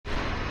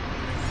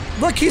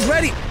Look, he's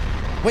ready.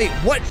 Wait,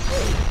 what?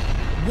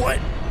 What?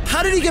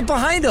 How did he get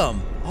behind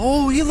him?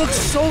 Oh, he looks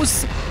so...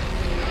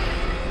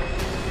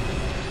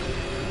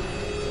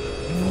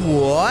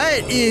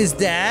 What is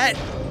that?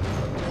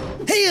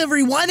 Hey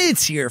everyone,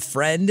 it's your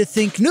friend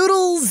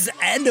Thinknoodles,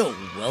 and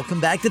welcome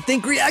back to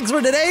Think Reacts,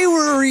 where today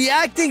we're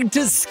reacting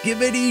to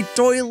Skibidi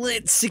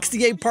Toilet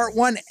 68 Part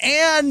 1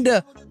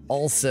 and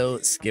also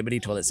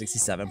Skibidi Toilet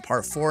 67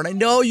 Part 4. And I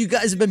know you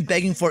guys have been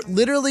begging for it,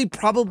 literally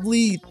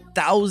probably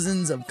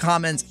thousands of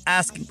comments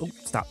asking,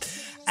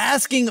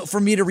 asking for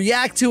me to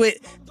react to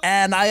it.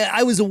 And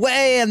I was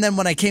away, and then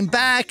when I came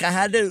back, I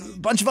had a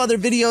bunch of other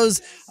videos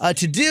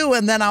to do,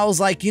 and then I was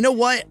like, you know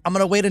what? I'm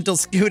gonna wait until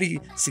Skibidi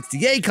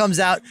 68 comes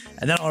out,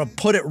 and then I'm gonna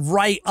put it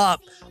right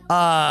up,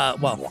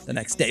 well, the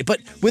next day,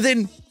 but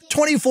within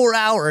 24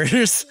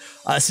 hours,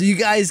 so you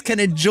guys can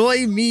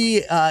enjoy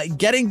me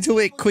getting to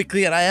it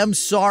quickly. And I am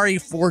sorry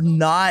for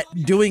not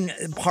doing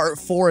part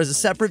 4 as a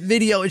separate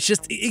video. It's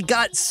just, it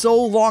got so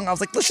long. I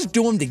was like, let's just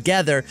do them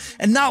together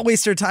and not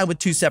waste our time with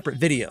 2 separate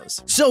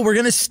videos. So we're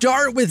gonna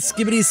start with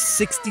Skibidi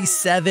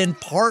 67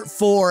 Part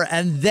 4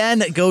 and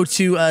then go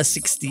to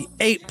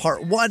 68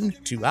 Part 1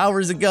 2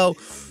 hours ago.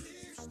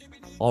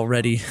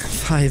 Already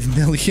 5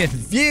 million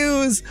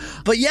views.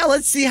 But yeah,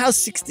 let's see how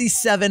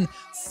 67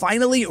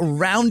 finally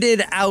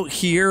rounded out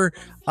here.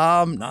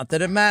 Not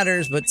that it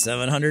matters, but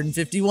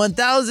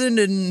 751,000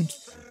 and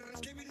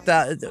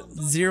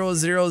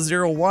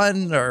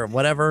 0001 or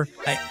whatever.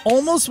 I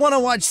almost want to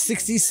watch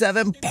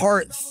 67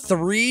 Part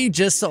 3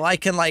 just so I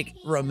can like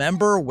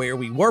remember where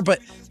we were, but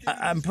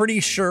I'm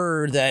pretty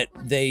sure that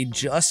they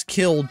just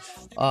killed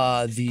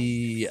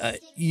the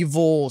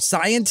evil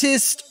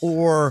scientist,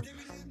 or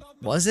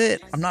was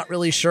it? I'm not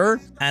really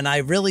sure. And I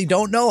really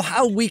don't know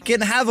how we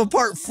can have a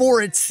part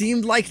 4. It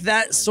seemed like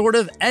that sort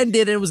of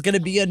ended. It was going to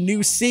be a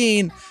new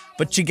scene,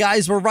 but you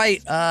guys were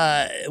right.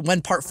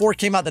 When part 4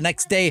 came out the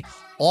next day,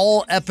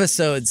 all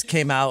episodes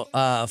came out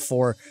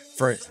for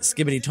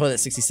Skibidi Toilet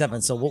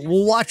 67. So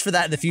we'll watch for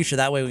that in the future.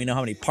 That way we know how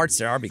many parts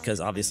there are,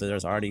 because obviously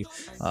there's already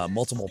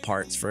multiple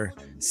parts for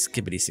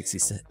Skibidi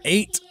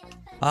 68.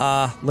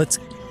 Let's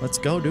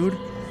go, dude.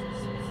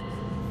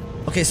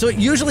 Okay, so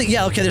usually,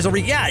 yeah, okay, there's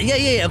a yeah,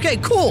 okay,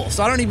 cool.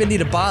 So I don't even need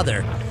to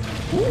bother.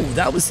 Ooh,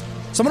 that was,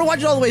 so I'm gonna watch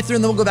it all the way through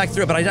and then we'll go back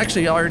through it, but I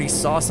actually already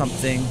saw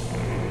something.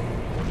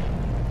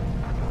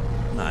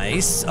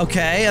 Nice,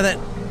 okay, and then,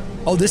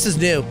 oh, this is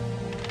new.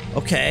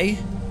 Okay,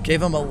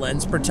 gave him a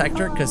lens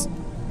protector, because,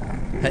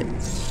 hey.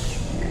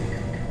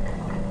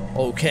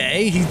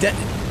 Okay, he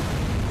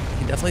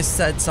definitely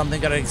said something,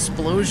 got an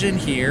explosion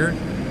here.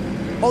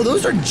 Oh,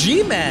 those are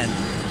G-Men.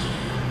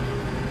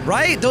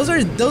 Right? Those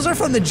are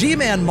from the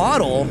G-Man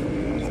model.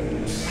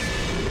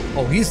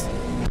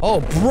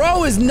 Oh,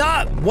 bro is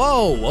not,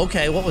 whoa,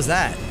 okay, what was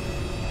that?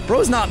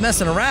 Bro's not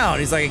messing around.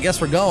 He's like, I guess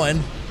we're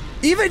going.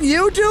 Even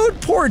you, dude?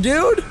 Poor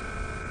dude?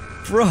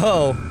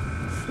 Bro.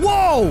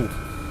 Whoa!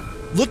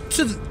 Look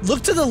to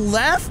the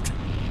left?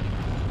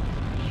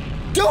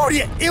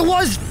 Dude, it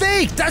was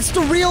fake! That's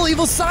the real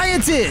evil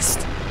scientist!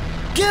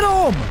 Get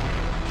him!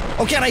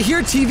 Okay, and I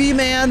hear TV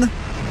Man.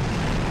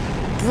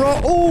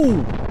 Bro,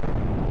 oh!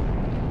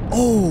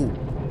 Oh,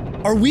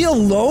 are we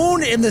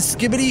alone in the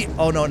Skibidi?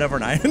 Oh no, never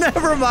mind.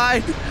 Never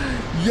mind.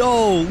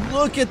 Yo,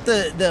 look at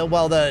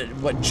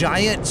what,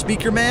 giant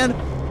speaker man?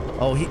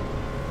 Oh,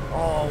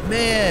 oh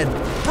man,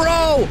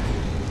 bro.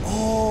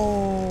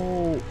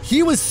 Oh,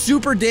 he was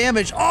super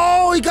damaged.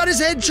 Oh, he got his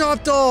head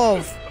chopped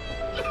off.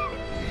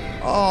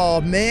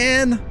 Oh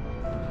man.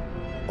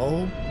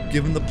 Oh,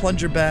 give him the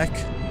plunger back.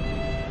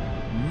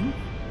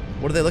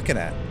 What are they looking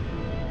at?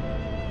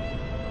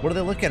 What are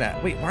they looking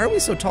at? Wait, why are we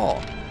so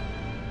tall?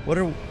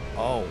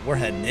 Oh, we're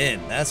heading in.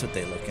 That's what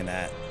they're looking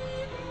at.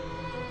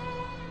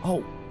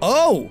 Oh,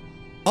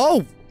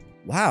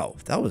 wow,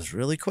 that was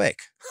really quick.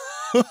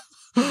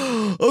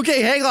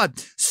 Okay, hang on.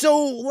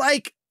 So,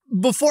 like,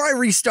 before I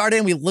restart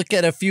and we look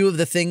at a few of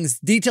the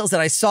details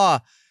that I saw,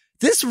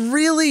 this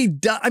really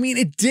I mean,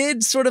 it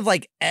did sort of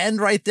like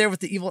end right there with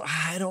the evil,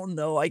 I don't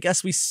know, I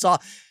guess we saw,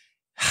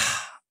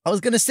 I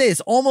was gonna say, it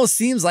almost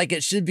seems like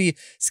it should be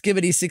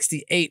Skibidi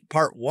 68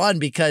 Part 1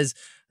 because,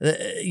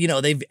 you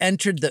know, they've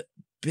entered the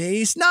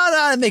base.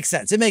 No, it makes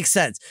sense. It makes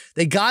sense.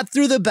 They got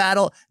through the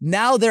battle.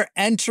 Now they're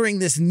entering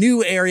this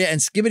new area, and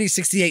Skibidi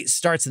 68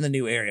 starts in the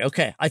new area.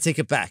 Okay, I take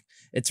it back.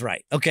 It's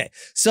right. Okay,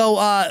 so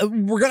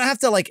we're gonna have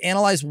to like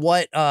analyze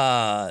what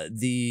the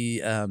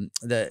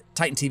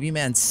Titan TV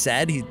man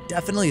said. He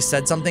definitely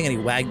said something, and he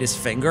wagged his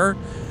finger.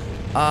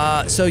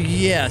 So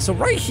yeah. So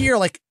right here,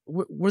 like,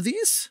 were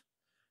these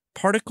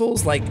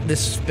particles, like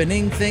this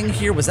spinning thing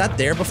here, was that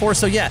there before?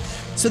 So yeah,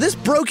 so this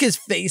broke his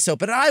face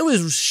open. I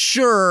was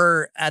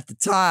sure at the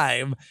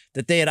time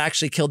that they had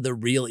actually killed the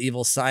real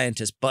evil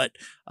scientist, but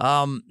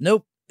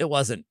nope, it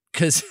wasn't,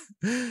 because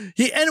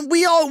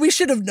we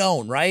should have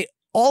known, right?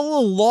 All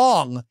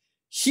along,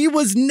 he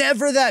was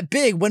never that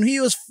big. When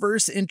he was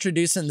first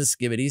introduced in the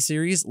Skibidi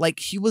series, like,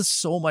 he was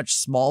so much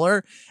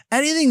smaller.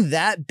 Anything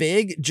that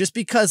big, just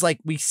because like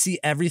we see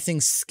everything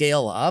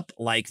scale up,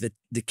 like the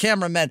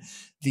cameramen,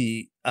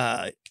 the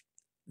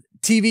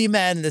TV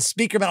men, the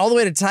speaker men, all the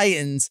way to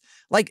Titans.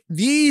 Like,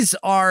 these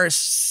are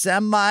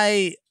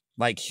semi,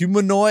 like,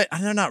 humanoid.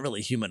 They're not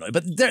really humanoid,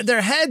 but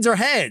their heads are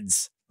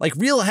heads, like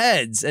real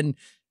heads. And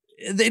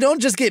they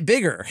don't just get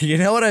bigger. You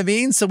know what I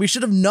mean? So we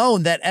should have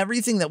known that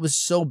everything that was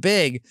so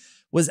big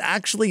was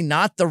actually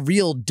not the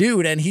real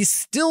dude. And he's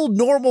still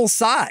normal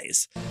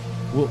size,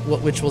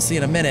 which we'll see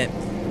in a minute.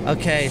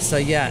 Okay, so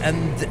yeah,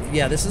 and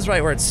yeah, this is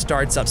right where it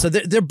starts up. So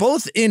they're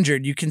both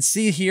injured. You can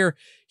see here,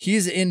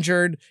 he's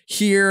injured.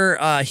 Here,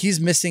 he's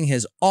missing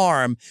his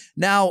arm.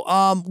 Now,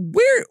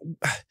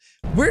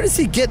 where does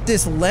he get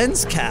this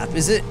lens cap?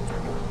 Is it,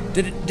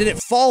 did it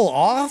fall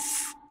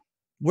off?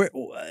 Where,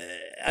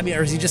 I mean, or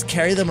does he just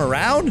carry them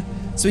around?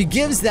 So he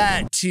gives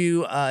that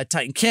to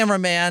Titan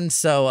Cameraman,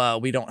 so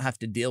we don't have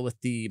to deal with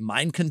the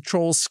mind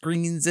control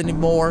screens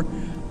anymore.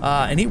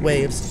 And he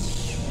waves.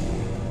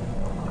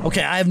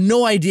 Okay, I have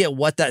no idea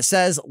what that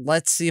says.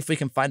 Let's see if we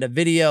can find a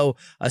video.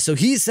 So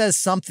he says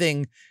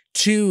something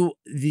to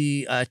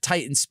the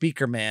Titan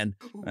speaker man.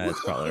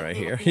 It's probably right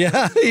here.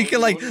 Yeah, you can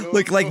like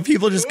look like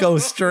people just go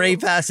straight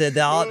past it.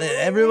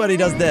 Everybody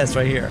does this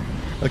right here.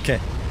 Okay.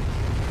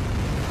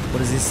 What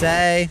does he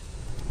say?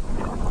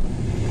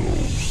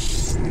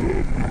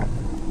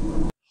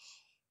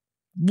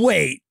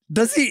 Wait,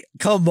 does he?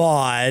 Come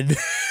on.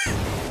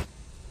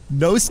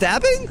 No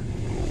stabbing?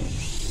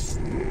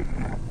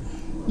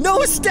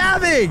 No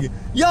stabbing!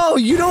 Yo,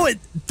 you know what?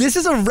 This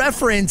is a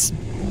reference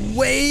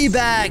way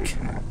back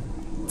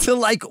to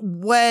like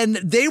when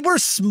they were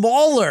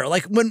smaller.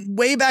 Like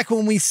way back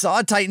when we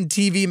saw Titan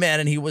TV Man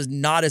and he was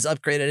not as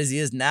upgraded as he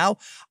is now.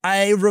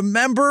 I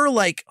remember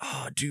like,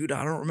 oh dude,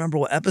 I don't remember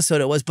what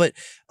episode it was, but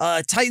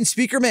Titan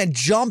Speaker Man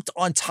jumped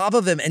on top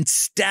of him and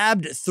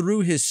stabbed through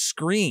his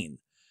screen,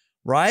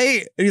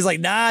 right? And he's like,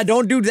 nah,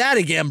 don't do that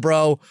again,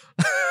 bro.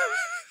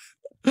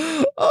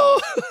 Oh.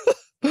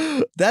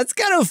 That's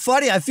kind of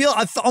funny. I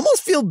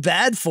almost feel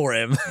bad for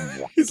him.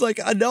 He's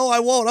like, no, I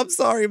won't. I'm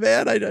sorry,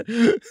 man.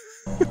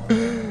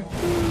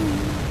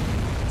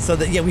 So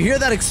that, yeah, we hear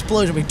that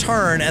explosion. We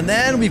turn, and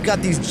then we've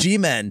got these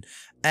G-men,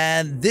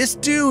 and this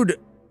dude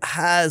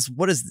has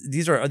are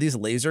these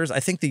lasers? I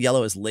think the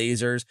yellow is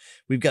lasers.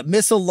 We've got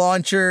missile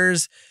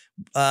launchers.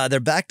 They're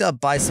backed up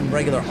by some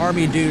regular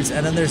army dudes,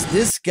 and then there's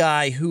this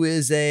guy who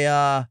is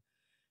yeah.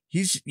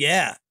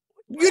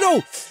 You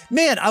know,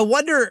 man, I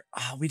wonder,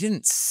 we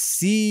didn't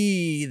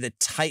see the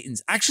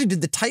Titans. Actually, did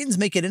the Titans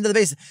make it into the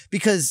base?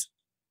 Because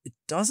it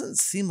doesn't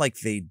seem like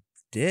they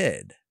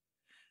did.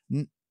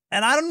 And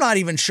I'm not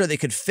even sure they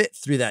could fit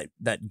through that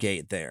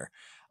gate there.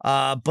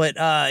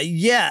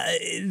 Yeah,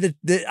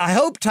 I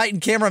hope Titan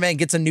Cameraman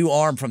gets a new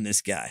arm from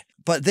this guy.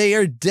 But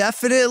they're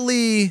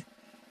definitely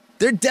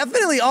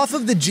off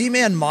of the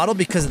G-Man model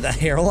because of the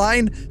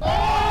hairline.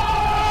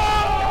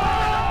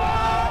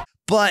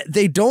 But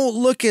they don't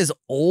look as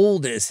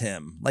old as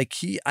him. Like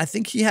I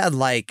think he had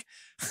like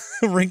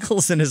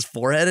wrinkles in his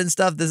forehead and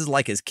stuff. This is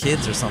like his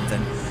kids or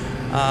something.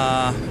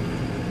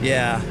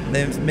 Yeah,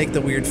 they make the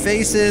weird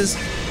faces.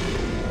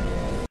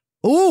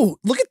 Ooh,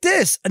 look at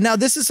this. Now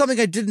this is something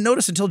I didn't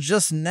notice until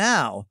just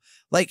now.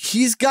 Like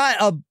he's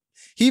got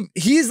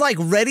he's like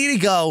ready to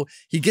go.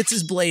 He gets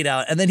his blade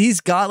out and then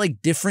he's got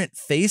like different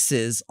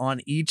faces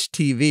on each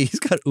TV. He's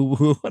got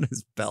ooh on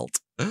his belt.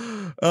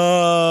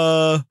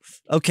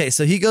 Okay,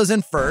 so he goes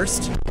in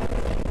first.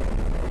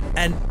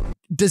 And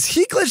does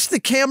he glitch the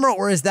camera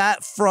or is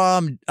that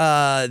from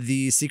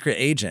the secret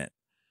agent?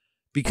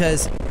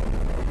 Because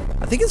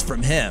I think it's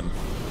from him.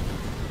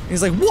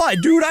 He's like, what,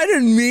 dude, I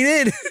didn't mean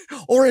it.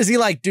 Or is he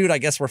like, dude, I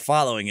guess we're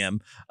following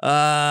him.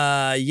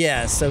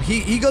 Yeah, so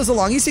he goes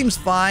along. He seems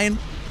fine.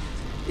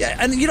 Yeah,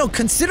 and you know,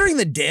 considering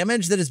the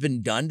damage that has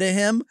been done to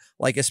him,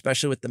 like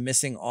especially with the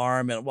missing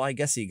arm, and well, I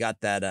guess he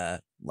got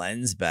that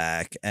lens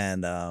back,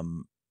 and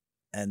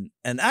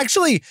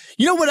actually,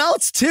 you know what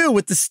else too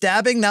with the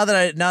stabbing? Now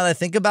that I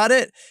think about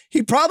it,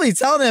 he probably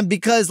telling him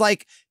because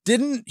like,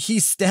 didn't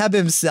he stab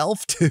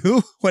himself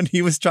too when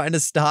he was trying to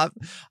stop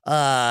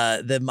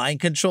the mind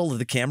control of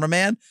the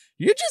cameraman?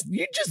 You're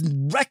just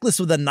reckless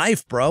with a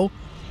knife, bro. All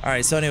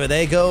right, so anyway,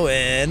 they go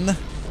in.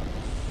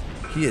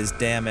 He is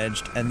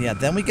damaged. And yeah,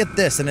 then we get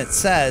this, and it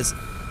says,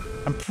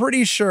 I'm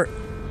pretty sure.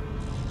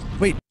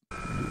 Wait.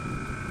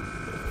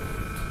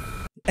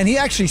 And he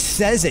actually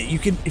says it. You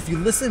can, if you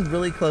listen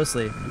really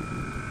closely.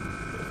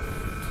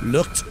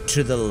 Looked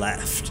to the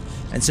left.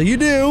 And so you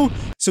do.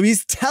 So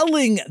he's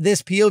telling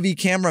this POV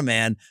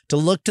cameraman to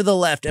look to the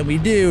left, and we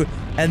do.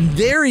 And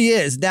there he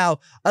is. Now,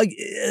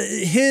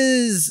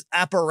 his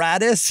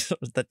apparatus,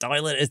 the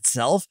toilet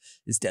itself,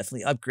 is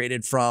definitely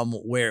upgraded from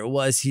where it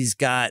was. He's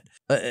got,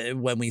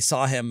 when we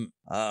saw him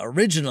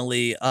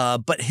originally,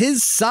 but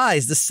his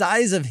size, the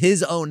size of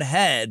his own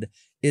head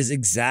is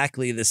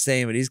exactly the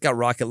same. And he's got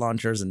rocket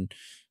launchers and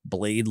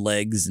blade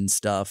legs and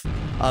stuff.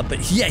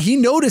 But yeah, he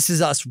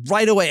notices us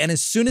right away. And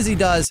as soon as he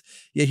does,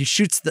 yeah, he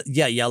shoots the,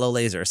 yellow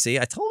laser. See,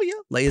 I told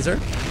you, laser.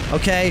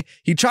 Okay,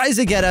 he tries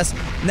to get us.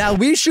 Now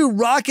we shoot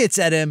rockets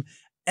at him.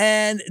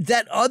 And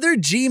that other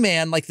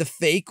G-Man, like the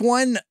fake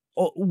one,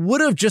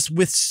 would have just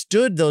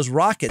withstood those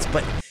rockets.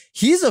 But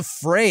he's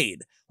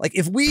afraid. Like,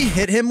 if we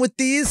hit him with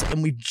these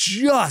and we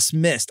just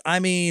missed, I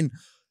mean,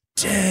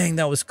 dang,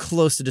 that was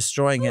close to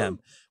destroying him.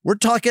 We're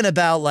talking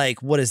about,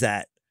 like, what is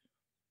that?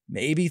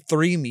 Maybe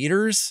 3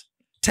 meters?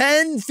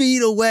 10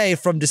 feet away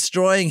from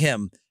destroying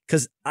him,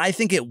 because I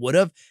think it would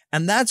have.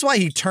 And that's why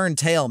he turned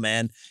tail,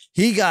 man.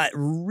 He got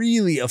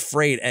really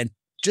afraid and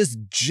just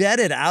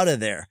jetted out of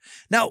there.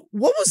 Now,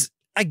 what was,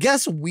 I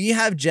guess we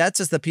have jets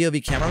as the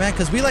POV cameraman,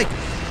 because we like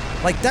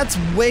that's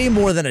way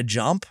more than a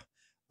jump.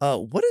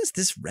 What is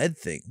this red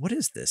thing? What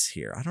is this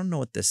here? I don't know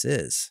what this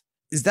is.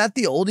 Is that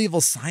the old evil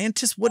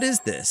scientist? What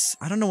is this?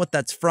 I don't know what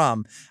that's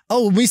from.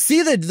 Oh, we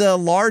see the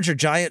large or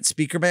giant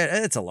speaker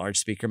man. It's a large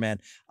speaker man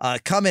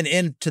coming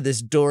into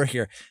this door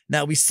here.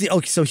 Now we see,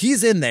 okay, so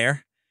he's in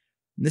there.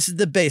 This is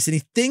the base, and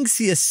he thinks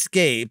he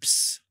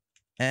escapes.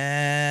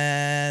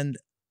 And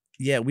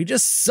yeah, we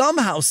just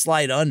somehow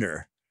slide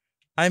under.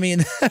 I mean,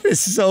 that is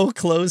so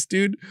close,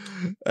 dude.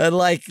 And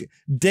like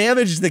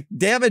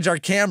damage our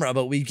camera,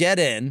 but we get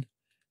in.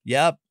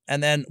 Yep.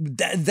 And then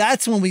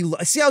that's when we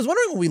see. I was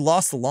wondering when we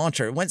lost the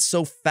launcher. It went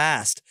so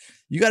fast.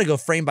 You got to go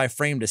frame by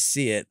frame to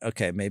see it.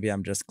 Okay, maybe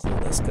I'm just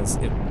clueless because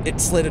it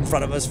slid in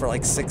front of us for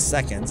like 6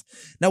 seconds.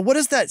 Now, what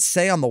does that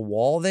say on the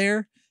wall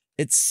there?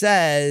 It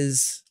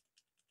says,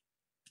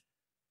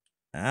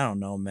 I don't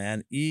know,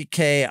 man.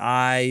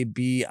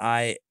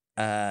 EKIBI.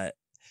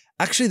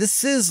 Actually,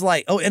 this is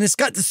like, oh, and it's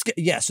got the,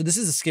 yeah, so this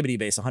is a Skibidi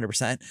base,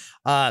 100%.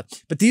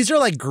 But these are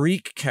like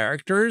Greek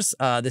characters.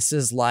 This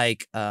is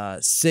like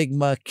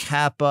Sigma,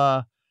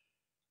 Kappa,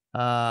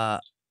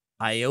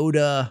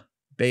 Iota,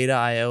 Beta,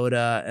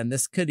 Iota, and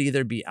this could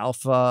either be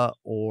Alpha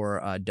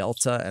or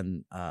Delta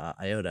and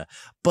Iota.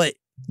 But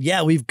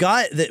yeah, we've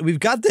got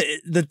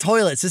the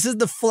toilets. This is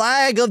the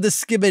flag of the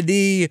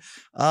Skibidi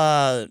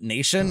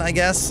nation, I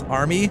guess,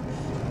 army.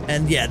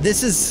 And yeah,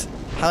 this is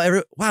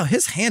how wow,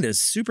 his hand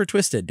is super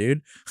twisted,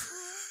 dude.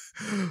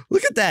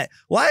 Look at that.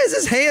 Why is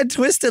his hand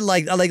twisted?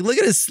 Like look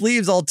at his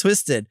sleeves all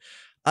twisted.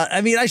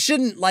 I mean, I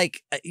shouldn't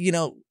you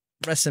know,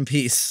 rest in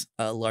peace,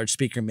 large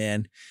speaker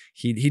man.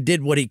 He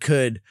did what he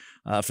could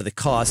for the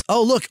cause.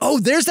 Oh, look. Oh,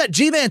 there's that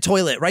G-Man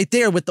toilet right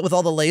there with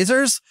all the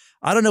lasers.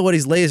 I don't know what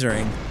he's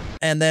lasering.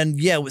 And then,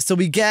 yeah, so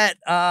we get,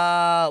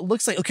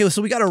 looks like, okay,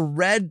 so we got a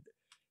red,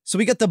 so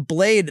we got the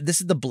blade.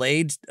 This is the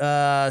blade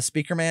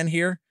speaker man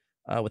here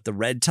with the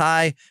red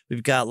tie.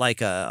 We've got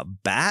like a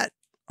bat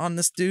on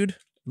this dude. It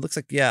looks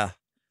like, yeah,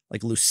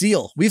 like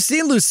Lucille. We've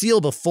seen Lucille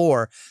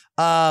before.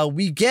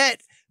 We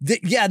get,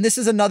 yeah, and this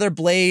is another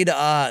blade,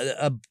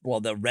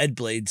 well, the red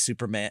blade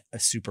Superman,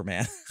 not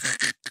Superman,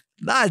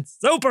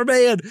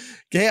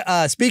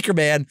 speaker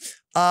man.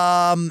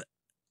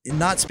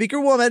 Not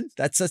speaker woman.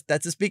 That's a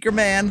speaker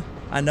man.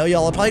 I know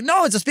y'all are probably,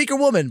 no, it's a speaker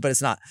woman, but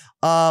it's not.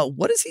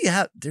 What does he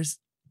have?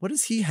 What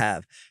does he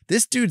have?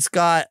 This dude's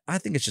got, I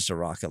think it's just a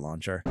rocket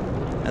launcher.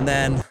 And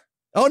then,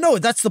 oh no,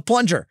 that's the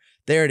plunger.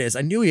 There it is.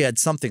 I knew he had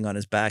something on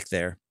his back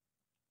there.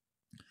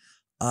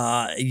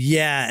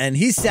 Yeah, and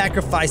he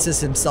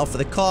sacrifices himself for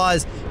the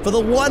cause for the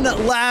one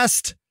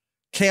last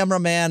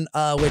cameraman,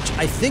 which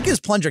I think is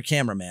plunger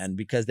cameraman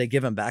because they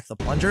give him back the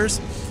plungers.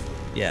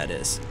 Yeah, it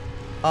is.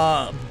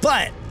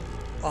 But,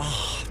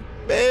 oh,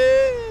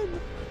 man,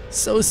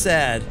 so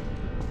sad.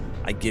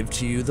 I give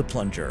to you the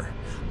plunger.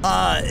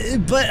 But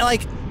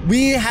like,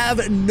 we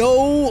have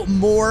no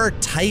more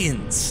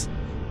Titans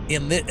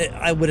in the,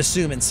 I would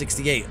assume in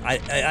 68.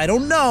 I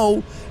don't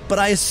know, but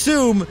I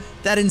assume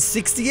that in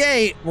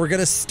 68, we're going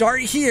to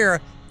start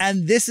here.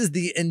 And this is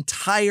the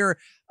entire,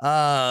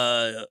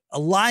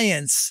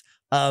 alliance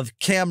of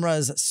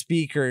cameras,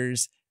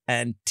 speakers,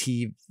 and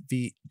TV.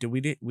 I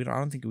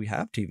don't think we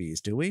have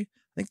TVs, do we?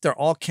 I think they're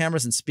all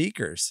cameras and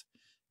speakers.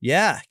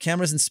 Yeah,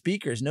 cameras and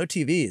speakers, no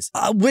TVs.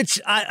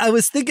 Which I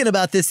was thinking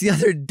about this the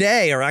other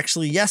day, or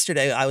actually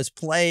yesterday. I was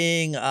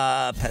playing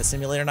Pet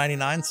Simulator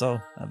 99, so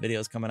that video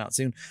is coming out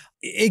soon.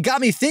 It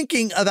got me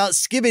thinking about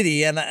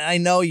Skibidi, and I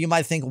know you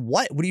might think,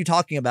 what are you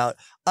talking about?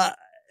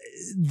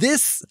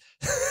 This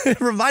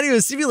reminded me of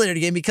a simulator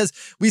game because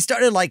we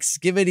started like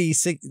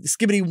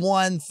Skibidi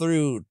 1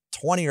 through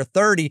 20 or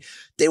 30.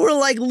 They were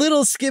like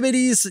little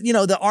Skibidis, you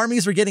know, the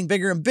armies were getting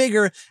bigger and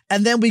bigger.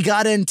 And then we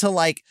got into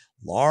like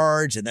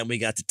large, and then we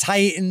got to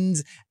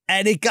Titans,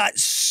 and it got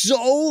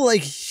so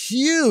like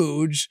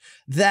huge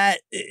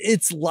that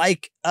it's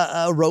like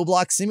a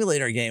Roblox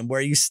simulator game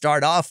where you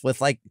start off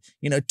with like,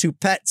 you know, 2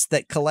 pets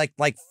that collect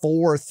like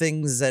 4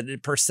 things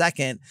per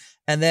second.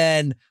 And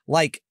then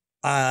like,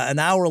 an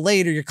hour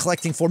later, you're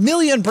collecting 4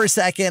 million per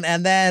second,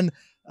 and then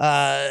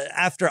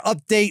after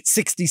update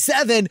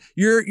 67,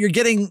 you're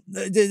getting 4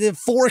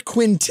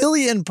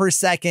 quintillion per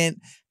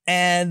second,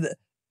 and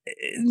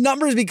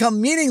numbers become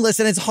meaningless,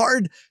 and it's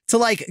hard to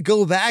like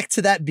go back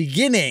to that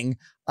beginning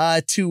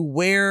to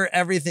where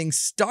everything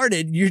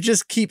started. You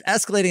just keep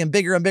escalating and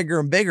bigger and bigger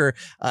and bigger.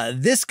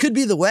 This could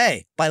be the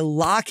way. By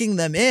locking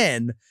them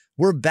in,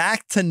 we're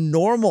back to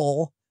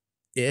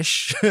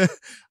normal-ish.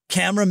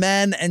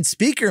 Cameramen and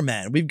speaker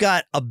men. We've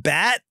got a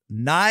bat,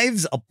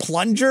 knives, a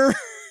plunger,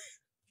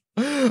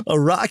 a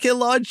rocket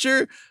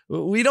launcher.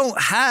 We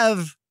don't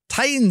have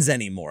Titans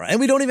anymore,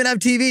 and we don't even have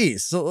TVs.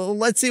 So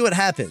let's see what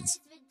happens.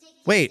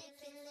 Wait,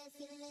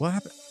 what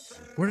happened?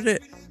 Where did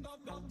it?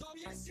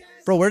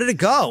 Bro, where did it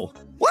go?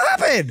 What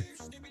happened?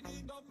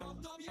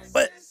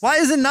 What? Why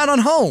is it not on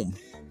home?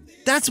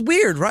 That's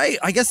weird, right?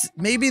 I guess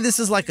maybe this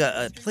is like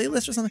a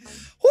playlist or something.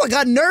 Oh, I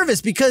got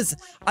nervous because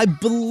I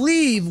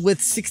believe with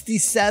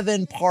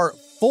 67 part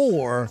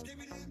 4,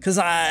 because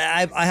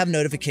I have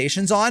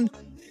notifications on,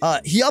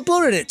 he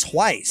uploaded it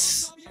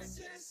twice.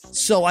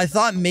 So I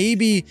thought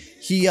maybe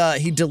he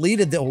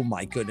deleted the, oh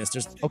my goodness,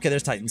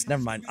 there's Titans,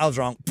 never mind, I was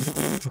wrong.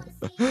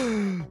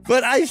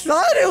 But I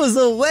thought it was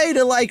a way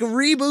to like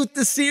reboot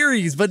the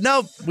series, but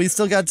nope, we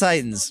still got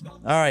Titans. All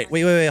right,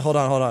 wait, hold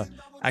on.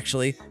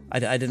 Actually, I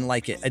didn't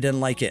like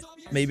it.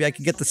 Maybe I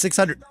can get the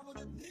 600.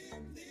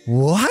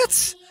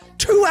 What?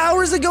 2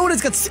 hours ago and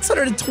it's got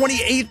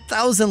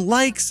 628,000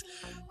 likes.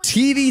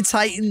 TV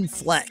Titan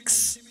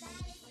Flex.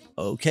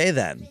 Okay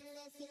then.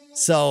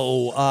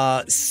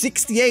 So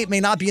 68 may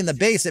not be in the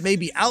base, it may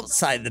be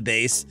outside the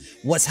base.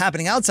 What's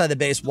happening outside the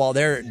base while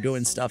they're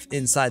doing stuff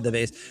inside the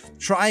base,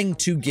 trying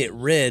to get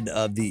rid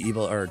of the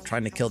evil, or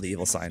trying to kill the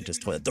evil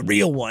scientist toilet, the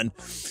real one.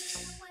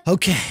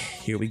 Okay,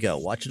 here we go.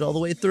 Watch it all the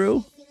way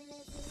through.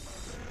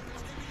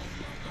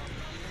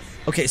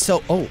 Okay,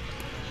 so, oh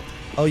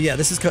yeah,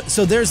 this is,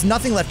 so there's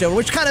nothing left over,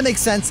 which kind of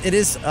makes sense. It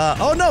is,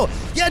 oh no,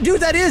 yeah,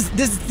 dude,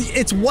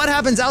 it's what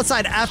happens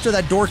outside after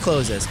that door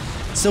closes.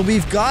 So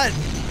we've got,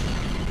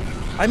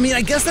 I mean,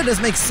 I guess that does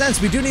make sense.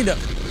 We do need to,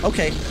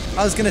 okay,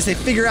 I was gonna say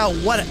figure out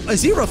what,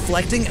 is he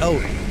reflecting? Oh,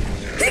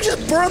 he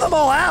just burned them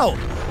all out.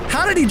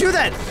 How did he do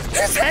that?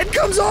 His head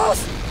comes off?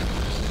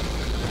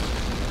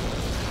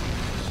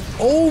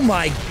 Oh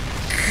my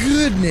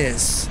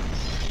goodness.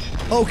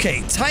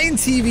 Okay, Titan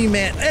TV,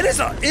 man.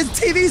 His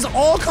TVs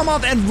all come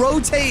off and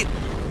rotate.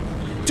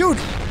 Dude,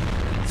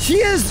 he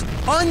is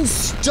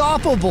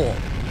unstoppable.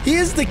 He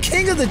is the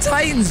king of the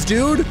Titans,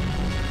 dude.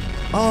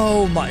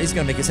 Oh my, he's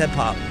gonna make his head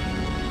pop.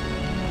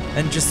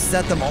 And just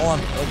set them all on.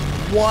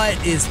 What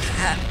is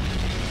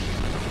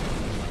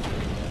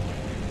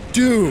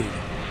dude.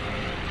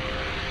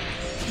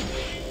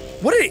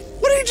 What did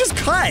he just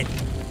cut?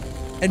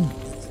 And,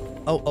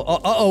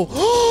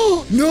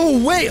 oh, no,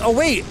 wait, oh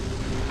wait.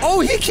 Oh,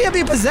 he can't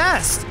be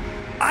possessed.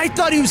 I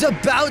thought he was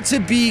about to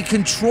be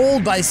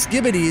controlled by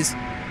Skibidis.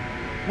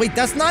 Wait,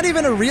 that's not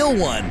even a real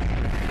one.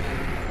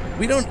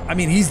 I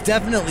mean, he's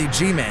definitely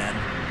G-Man.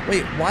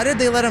 Wait, why did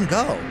they let him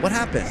go? What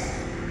happened?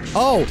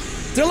 Oh,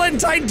 they're letting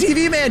Titan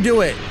TV Man do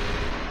it.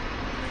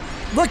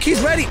 Look, he's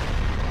ready.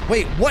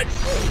 Wait, what?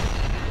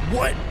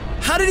 What?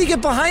 How did he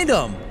get behind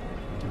him?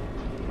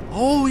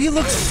 Oh, he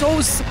looks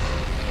so...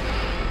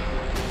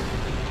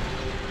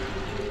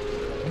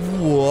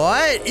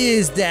 What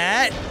is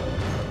that?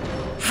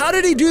 How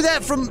did he do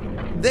that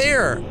from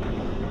there?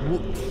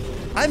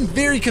 I'm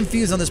very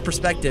confused on this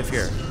perspective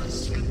here.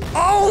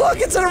 Oh, look,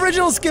 it's an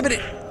original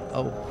Skibidi.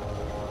 Oh,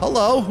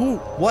 hello, who,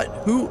 what,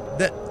 who,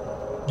 that,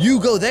 you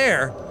go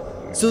there.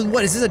 So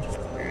what, is this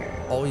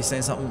a, oh, he's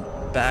saying something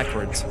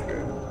backwards.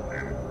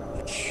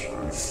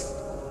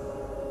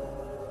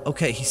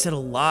 Okay, he said a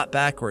lot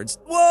backwards.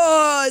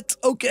 What?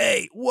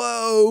 Okay,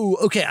 whoa.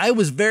 Okay, I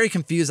was very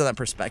confused on that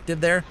perspective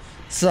there.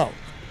 So,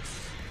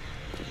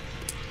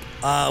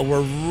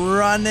 we're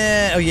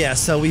running, oh yeah,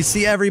 so we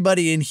see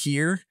everybody in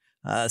here.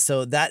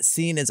 So that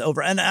scene is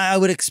over. And I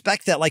would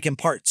expect that like in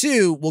part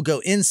 2, we'll go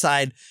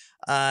inside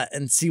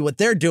and see what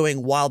they're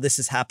doing while this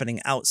is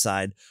happening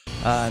outside.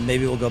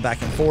 Maybe we'll go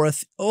back and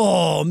forth.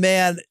 Oh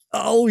man,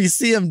 oh, we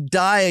see him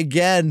die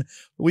again.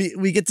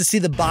 We get to see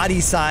the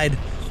body side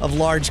of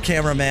large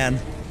cameraman.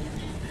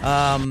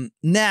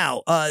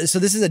 Now, so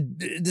this is a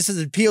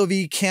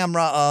POV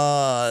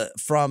camera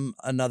from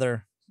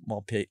another,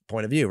 well,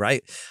 point of view,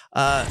 right?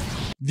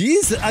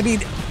 These, I mean,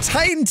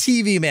 Titan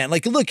TV Man,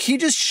 like, look, he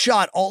just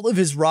shot all of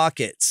his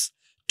rockets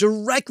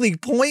directly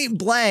point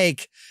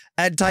blank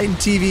at Titan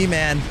TV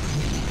Man,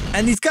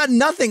 and he's got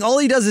nothing. All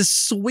he does is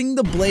swing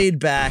the blade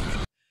back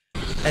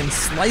and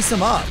slice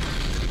him up.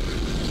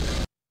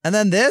 And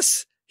then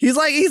this, he's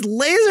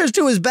lasers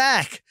to his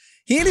back.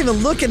 He ain't even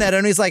looking at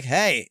him. He's like,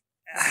 hey,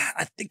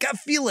 I think I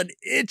feel an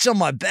itch on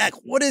my back.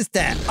 What is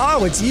that?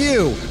 Oh, it's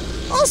you.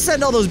 I'll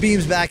send all those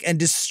beams back and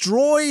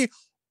destroy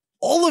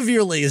all of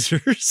your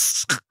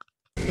lasers.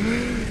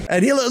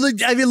 And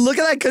I mean, look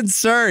at that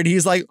concern.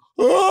 He's like,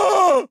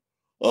 oh,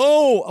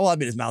 well, I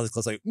mean, his mouth is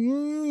closed, like,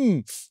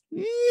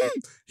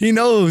 He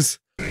knows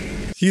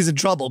he's in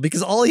trouble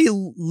because all he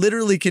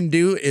literally can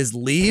do is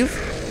leave.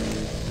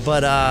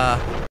 But,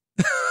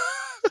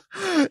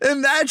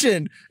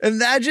 imagine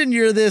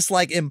you're this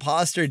like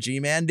imposter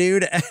G-Man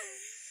dude.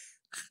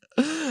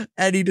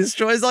 And he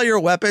destroys all your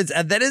weapons,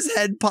 and then his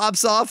head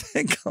pops off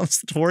and comes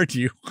toward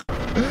you.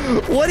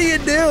 What do you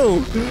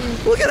do?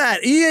 Look at that.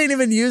 He ain't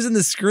even using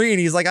the screen.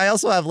 He's like, I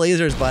also have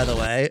lasers, by the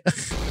way.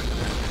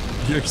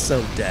 You're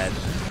so dead.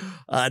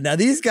 Now,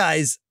 these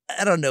guys,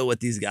 I don't know what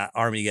these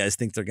army guys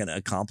think they're going to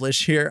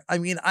accomplish here. I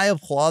mean, I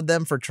applaud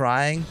them for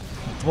trying,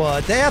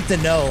 but they have to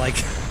know, like,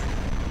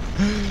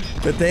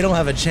 that they don't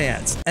have a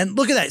chance. And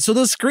look at that. So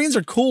those screens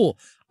are cool.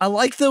 I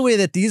like the way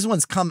that these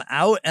ones come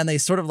out and they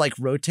sort of like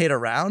rotate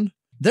around.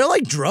 They're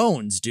like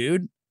drones,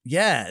 dude.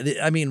 Yeah,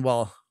 I mean,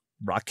 well,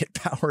 rocket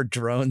powered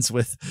drones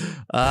with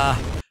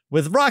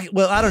rocket.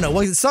 Well, I don't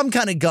know, some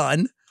kind of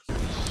gun.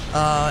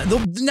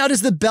 Now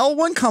does the bell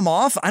one come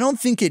off? I don't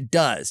think it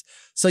does.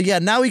 So yeah,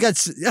 now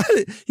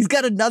he's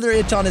got another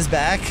itch on his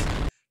back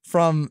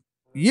from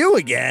you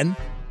again.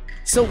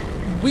 So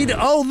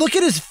oh, look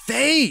at his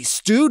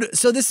face, dude.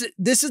 So this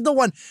is the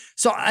one.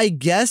 So I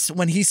guess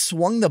when he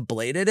swung the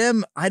blade at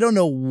him, I don't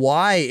know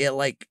why it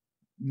like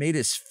made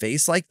his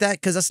face like that,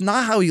 because that's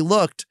not how he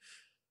looked.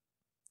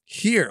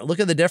 Here, look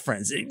at the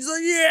difference. He's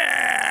like,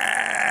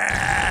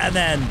 yeah, and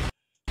then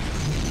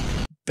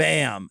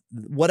bam,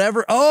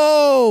 whatever.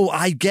 Oh,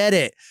 I get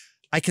it.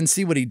 I can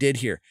see what he did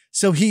here.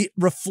 So he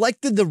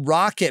reflected the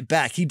rocket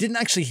back. He didn't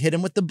actually hit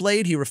him with the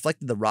blade. He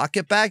reflected the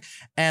rocket back,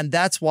 and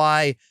that's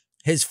why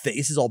his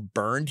face is all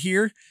burned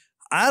here.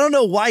 I don't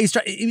know why he's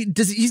trying.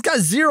 He's got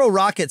 0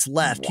 rockets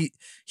left.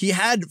 He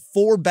had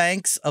 4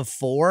 banks of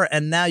 4,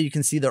 and now you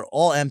can see they're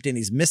all empty, and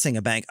he's missing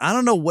a bank. I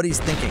don't know what he's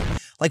thinking.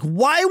 Like,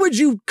 why would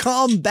you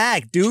come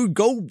back, dude?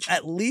 Go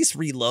at least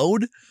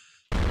reload.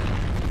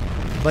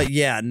 But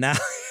yeah, now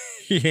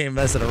he ain't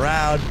messing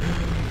around.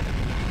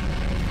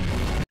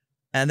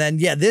 And then,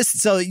 yeah,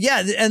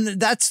 and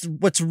that's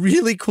what's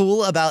really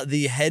cool about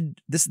the head.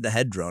 This is the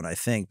head drone, I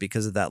think,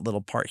 because of that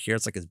little part here.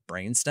 It's like his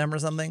brainstem or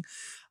something.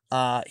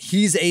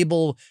 He's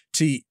able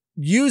to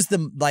use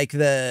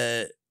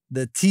the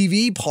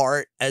TV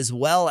part as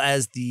well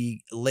as the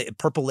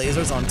purple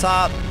lasers on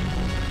top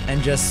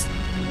and just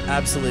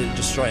absolutely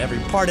destroy every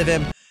part of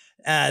him.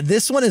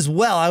 This one as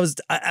well.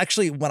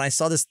 Actually, when I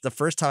saw this the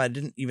first time, I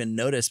didn't even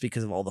notice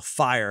because of all the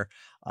fire.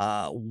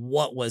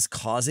 What was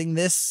causing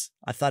this?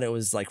 I thought it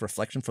was like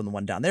reflection from the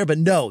one down there, but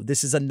no,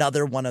 this is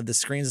another one of the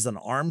screens. Is an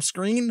arm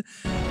screen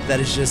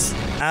that is just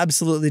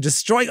absolutely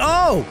destroying.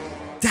 Oh,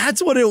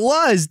 that's what it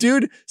was,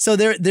 dude. So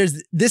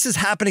this is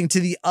happening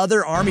to the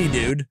other army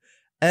dude.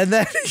 And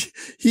then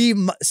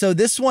so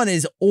this one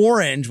is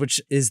orange, which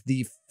is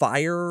the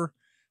fire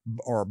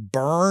or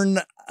burn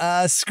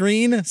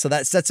screen. So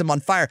that sets him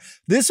on fire.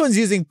 This one's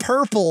using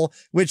purple,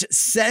 which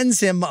sends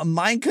him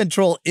mind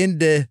control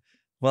into,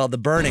 well, the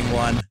burning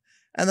one.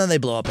 And then they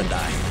blow up and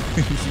die.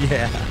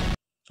 Yeah.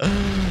 And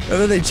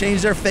then they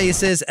change their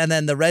faces. And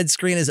then the red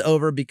screen is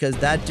over because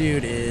that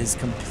dude is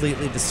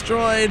completely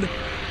destroyed.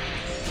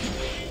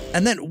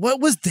 And then what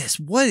was this?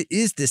 What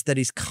is this that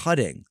he's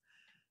cutting?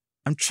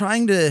 I'm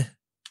trying to...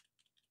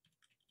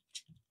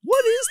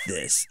 What is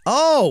this?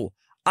 Oh,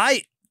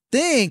 I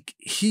think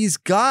he's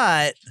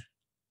got...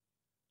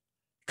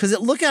 Because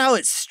look at how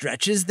it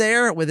stretches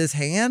there with his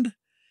hand.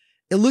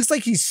 It looks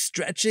like he's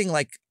stretching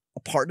like a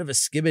part of a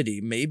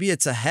Skibidi. Maybe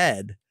it's a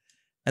head.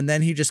 And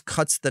then he just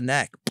cuts the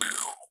neck.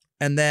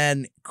 And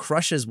then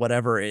crushes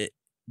whatever it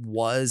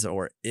was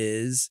or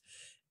is.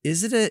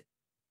 Is it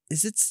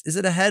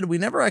a head? We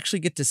never actually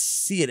get to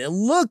see it. It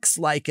looks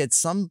like it's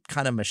some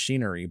kind of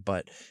machinery,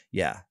 but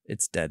yeah,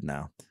 it's dead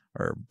now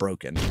or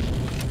broken.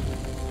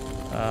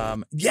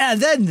 Yeah,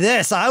 then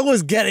this, I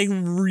was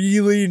getting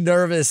really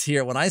nervous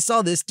here. When I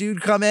saw this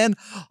dude come in,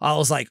 I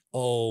was like,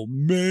 oh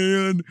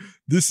man,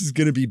 this is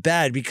going to be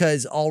bad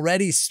because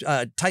already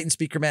Titan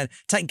Speaker Man,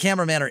 Titan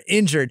Cameraman are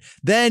injured.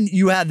 Then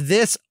you have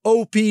this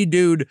OP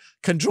dude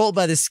controlled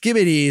by the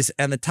Skibidis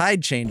and the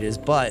tide changes,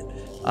 but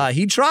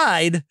he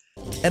tried.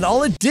 And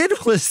all it did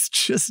was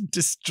just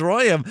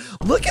destroy him.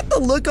 Look at the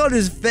look on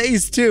his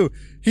face, too.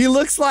 He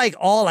looks like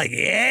all like,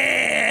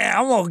 yeah,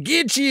 I'm gonna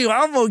get you.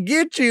 I'm gonna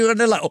get you. And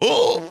they're like,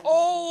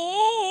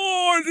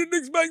 oh, I didn't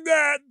expect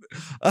that.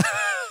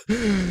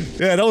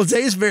 Yeah, it don't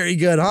taste very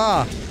good,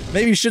 huh?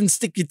 Maybe you shouldn't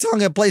stick your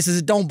tongue at places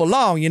it don't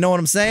belong. You know what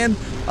I'm saying?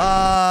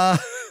 And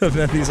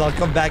then these all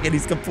come back and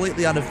he's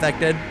completely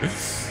unaffected.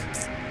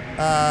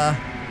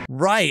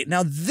 Right.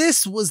 Now,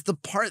 this was the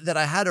part that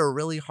I had a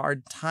really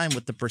hard time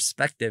with the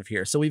perspective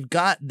here. So we've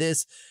got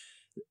this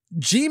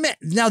G-Man.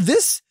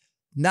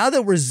 Now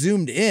that we're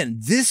zoomed in,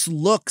 this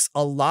looks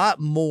a lot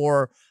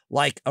more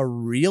like a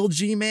real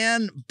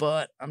G-Man,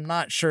 but I'm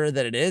not sure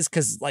that it is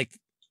because, like,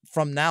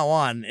 from now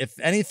on, if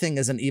anything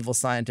is an evil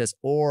scientist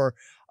or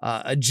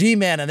a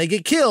G-Man and they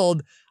get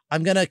killed,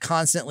 I'm going to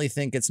constantly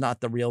think it's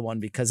not the real one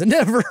because it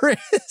never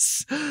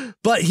is.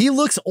 But he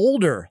looks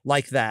older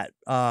like that,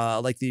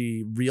 like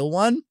the real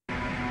one.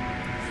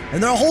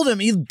 And they'll hold him.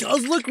 He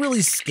does look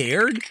really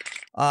scared,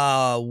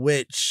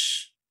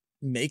 which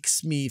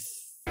makes me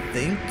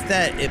think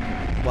that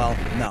well,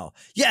 no.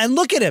 Yeah, and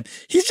look at him.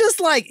 He's just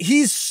like,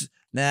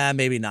 nah,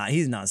 maybe not.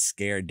 He's not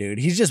scared, dude.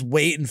 He's just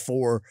waiting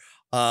for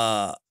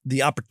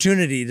the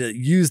opportunity to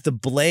use the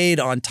blade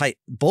on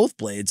both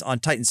blades on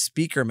Titan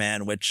Speaker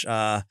Man, which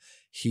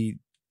he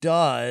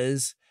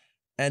does.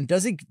 And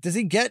does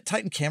he get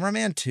Titan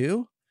Cameraman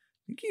too?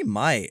 I think he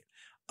might.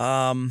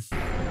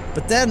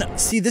 But then,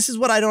 see, this is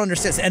what I don't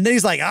understand. And then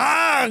he's like,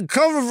 I'm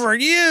coming for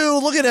you.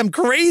 Look at them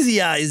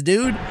crazy eyes,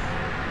 dude.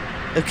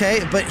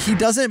 Okay, but he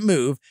doesn't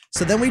move.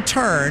 So then we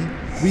turn,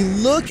 we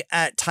look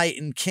at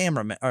Titan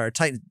Cameraman or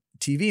Titan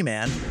TV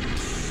Man.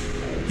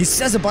 He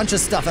says a bunch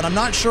of stuff, and I'm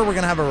not sure we're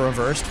gonna have a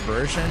reversed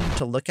version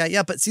to look at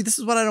yet, but see, this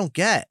is what I don't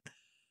get.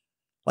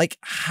 Like,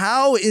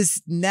 how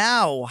is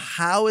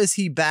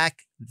he back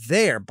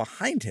there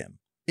behind him?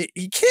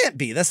 He can't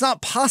be. That's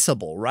not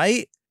possible,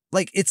 right?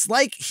 Like, it's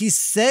like he's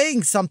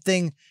saying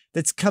something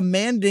that's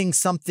commanding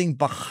something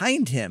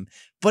behind him,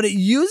 but it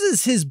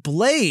uses his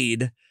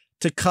blade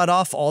to cut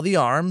off all the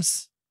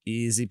arms.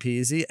 Easy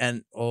peasy.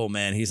 And, oh,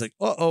 man, he's like,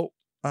 uh-oh,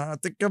 I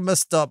think I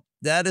messed up.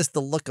 That is the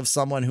look of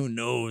someone who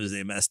knows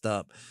they messed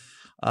up.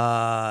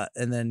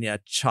 And then, yeah,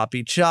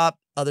 choppy chop,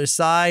 other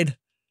side.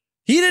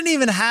 He didn't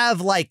even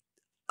have, like,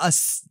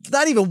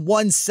 not even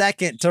 1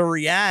 second to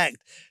react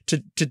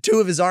to 2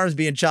 of his arms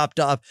being chopped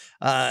off.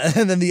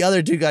 And then the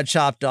other 2 got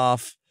chopped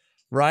off,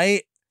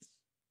 right?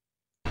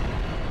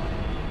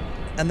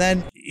 And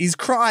then he's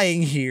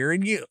crying here,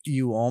 and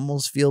you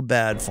almost feel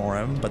bad for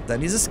him, but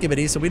then he's a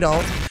skibidi, so we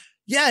don't.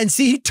 Yeah, and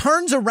see, he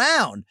turns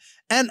around,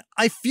 and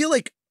I feel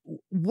like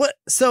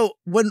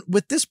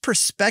with this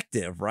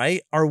perspective,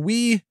 right?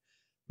 We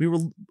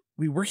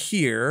were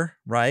here,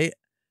 right?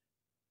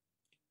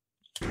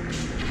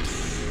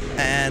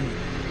 And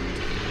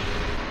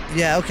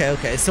yeah,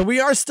 okay. So we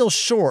are still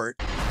short,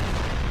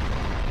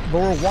 but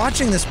we're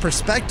watching this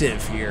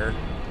perspective here.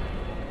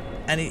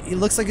 And he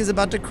looks like he's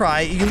about to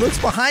cry. He looks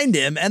behind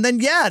him, and then,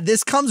 yeah,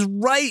 this comes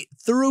right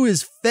through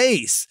his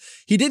face.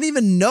 He didn't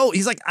even know.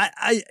 He's like,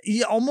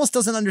 he almost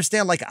doesn't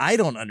understand, like I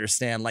don't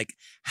understand. Like,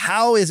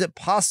 how is it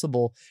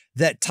possible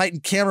that Titan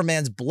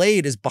Cameraman's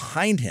blade is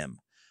behind him?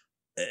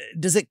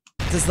 Does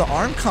the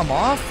arm come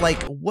off?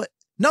 Like, what?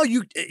 No,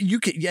 you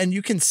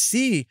can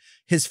see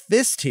his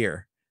fist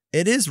here.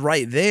 It is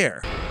right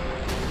there.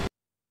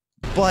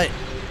 But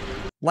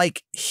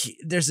like,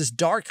 there's this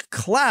dark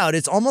cloud.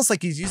 It's almost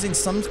like he's using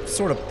some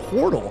sort of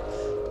portal.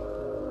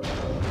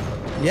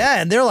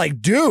 Yeah, and they're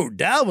like, dude,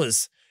 that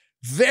was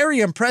very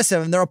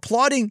impressive. And they're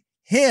applauding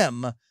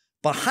him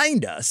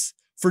behind us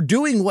for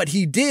doing what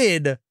he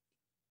did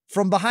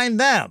from behind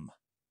them.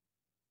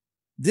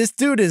 This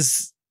dude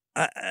is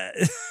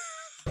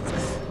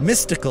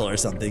mystical or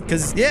something.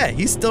 Because, yeah,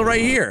 he's still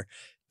right here.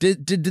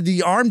 Did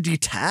the arm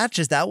detach?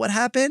 Is that what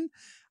happened?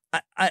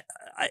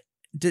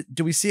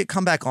 Did we see it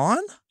come back on?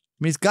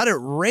 I mean, he's got it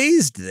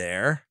raised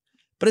there,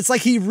 but it's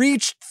like he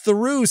reached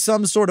through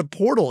some sort of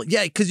portal.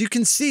 Yeah, because you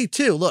can see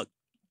too, look,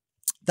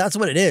 that's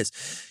what it is.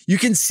 You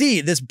can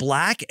see this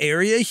black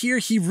area here.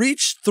 He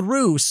reached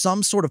through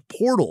some sort of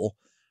portal,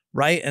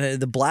 right?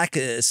 And the black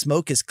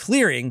smoke is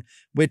clearing,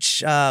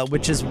 which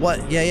is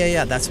what,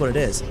 yeah, that's what it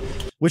is.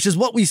 Which is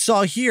what we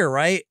saw here,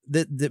 right?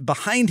 The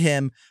behind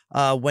him,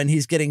 when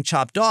he's getting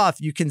chopped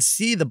off, you can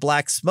see the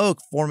black smoke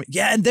forming.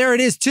 Yeah, and there it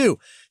is too.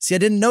 See, I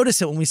didn't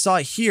notice it when we saw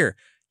it here.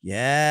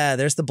 Yeah,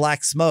 there's the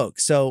black smoke.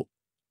 So,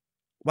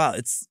 wow,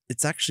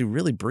 it's actually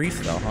really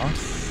brief though,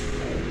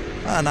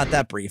 huh? Not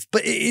that brief,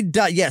 but it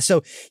does. Yeah,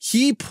 so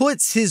he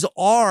puts his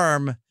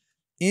arm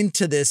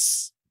into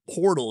this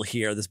portal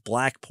here, this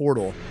black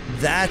portal.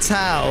 That's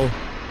how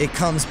it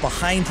comes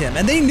behind him.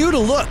 And they knew to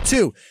look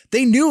too.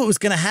 They knew it was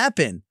going to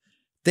happen.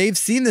 They've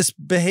seen this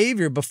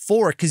behavior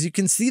before because you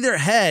can see their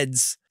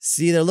heads.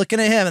 See, they're looking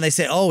at him and they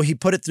say, oh, he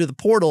put it through the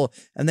portal.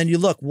 And then you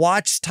look,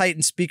 watch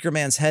Titan Speaker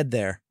Man's head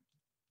there.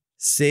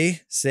 See,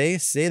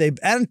 they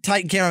and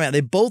Titan Cameraman, they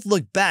both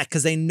look back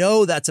because they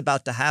know that's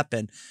about to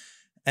happen.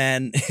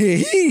 And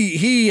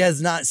he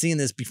has not seen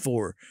this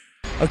before.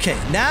 Okay,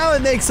 now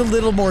it makes a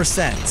little more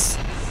sense.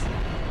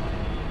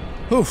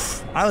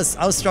 Oof, I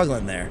was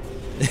struggling there.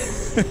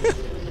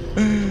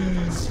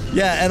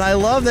 Yeah, and I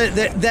love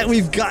that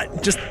we've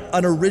got just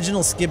an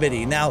original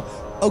Skibidi. Now,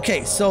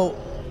 okay, so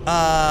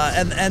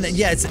and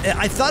yeah,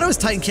 I thought it was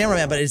Titan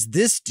Cameraman, but it's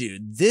this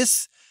dude.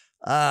 This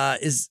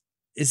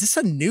is this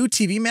a new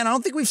TV man? I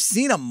don't think we've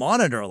seen a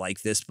monitor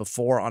like this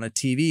before on a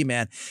TV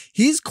man.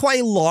 He's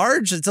quite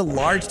large. It's a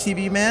large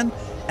TV man.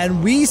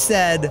 And we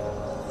said,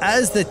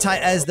 as the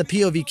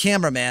POV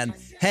cameraman,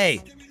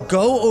 hey,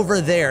 go over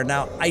there.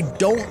 Now,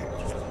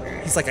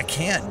 he's like, I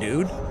can't,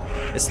 dude.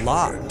 It's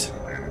locked.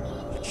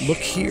 Look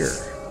here.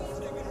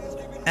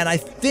 And I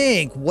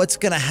think what's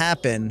going to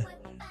happen,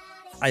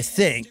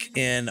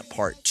 in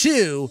part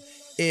 2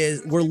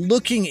 is we're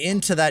looking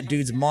into that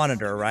dude's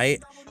monitor,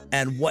 right?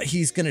 And what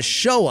he's going to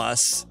show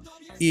us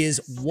is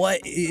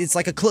it's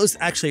like a closed,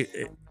 actually,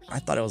 I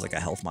thought it was like a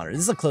health monitor.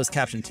 This is a closed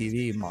caption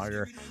TV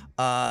monitor.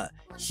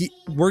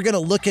 We're going to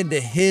look into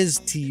his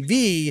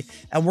TV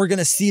and we're going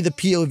to see the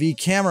POV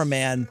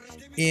cameraman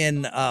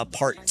in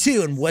part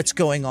 2 and what's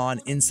going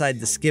on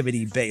inside the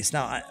Skibidi base.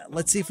 Now,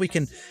 let's see if we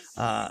can,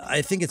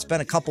 I think it's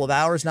been a couple of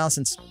hours now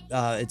since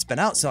it's been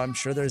out. So I'm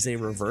sure there's a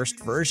reversed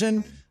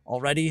version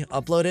already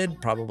uploaded,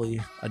 probably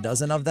a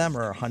dozen of them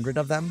or 100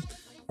 of them.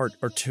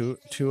 Or two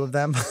of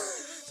them.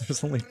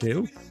 There's only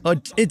 2.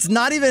 Oh, it's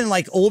not even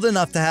like old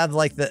enough to have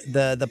like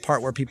the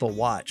part where people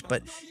watch,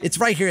 but it's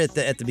right here at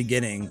the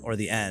beginning or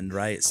the end,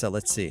 right? So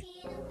let's see.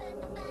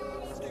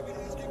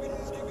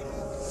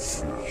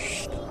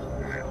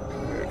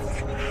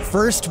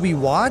 First we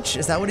watch,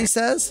 is that what he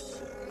says?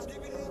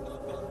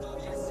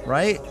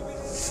 Right?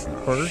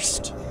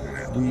 First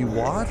we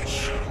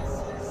watch.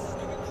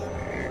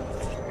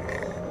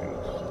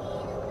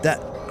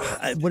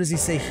 What does he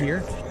say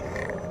here?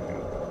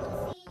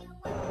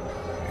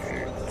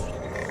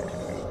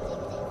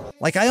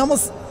 Like, I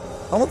almost,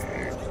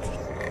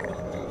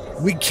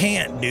 we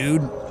can't,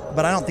 dude.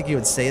 But I don't think he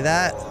would say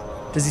that.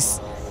 Does he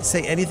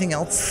say anything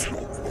else?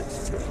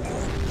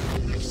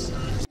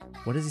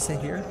 What does he say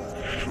here?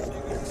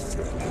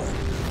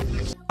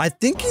 I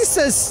think he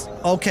says,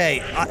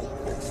 okay,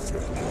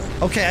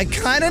 I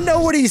kind of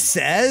know what he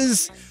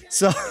says.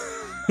 So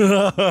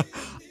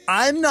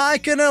I'm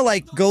not gonna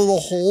like go the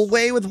whole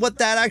way with what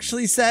that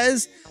actually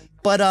says.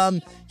 But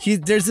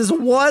there's this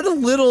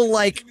one little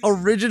like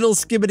original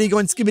Skibidi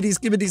going Skibidi,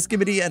 Skibidi,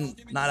 Skibidi, and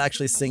not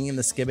actually singing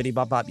the Skibidi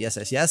Bop Bop Yes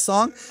Yes Yes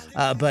song,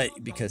 but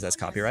because that's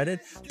copyrighted.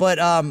 But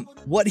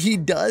what he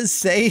does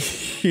say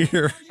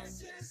here,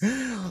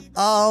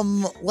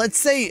 let's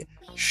say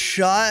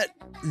shut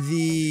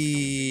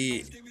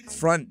the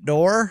front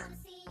door.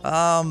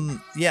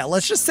 Yeah,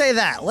 let's just say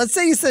that. Let's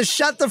say he says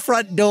shut the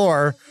front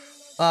door.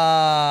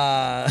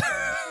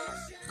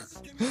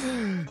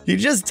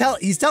 He's telling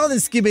the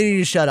Skibidi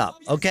to shut up,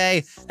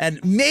 okay? And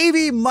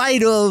maybe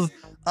might have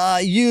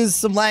used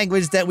some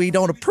language that we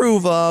don't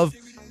approve of,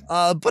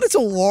 but it's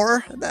a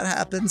war, and that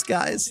happens,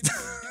 guys.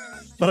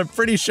 But I'm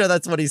pretty sure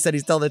that's what he said.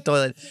 He's telling the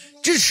toilet,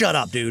 just shut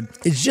up, dude.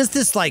 It's just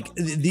this, like,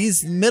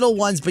 these middle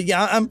ones, but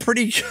yeah, I'm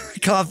pretty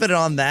confident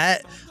on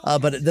that.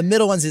 But the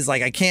middle ones is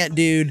like, I can't,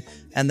 dude,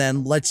 and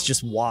then let's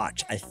just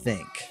watch, I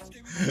think.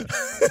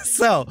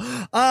 So,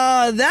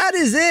 that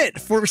is it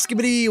for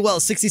Skibidi,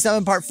 well,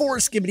 67 part 4,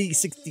 Skibidi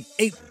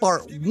 68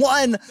 part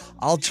 1.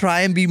 I'll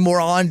try and be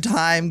more on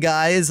time,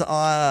 guys,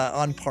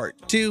 on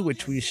part 2,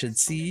 which we should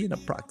see in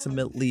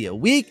approximately a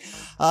week.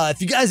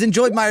 If you guys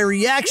enjoyed my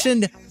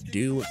reaction,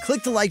 do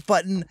click the like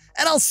button,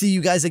 and I'll see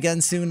you guys again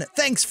soon.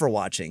 Thanks for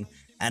watching,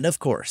 and of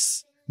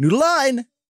course, noodle line!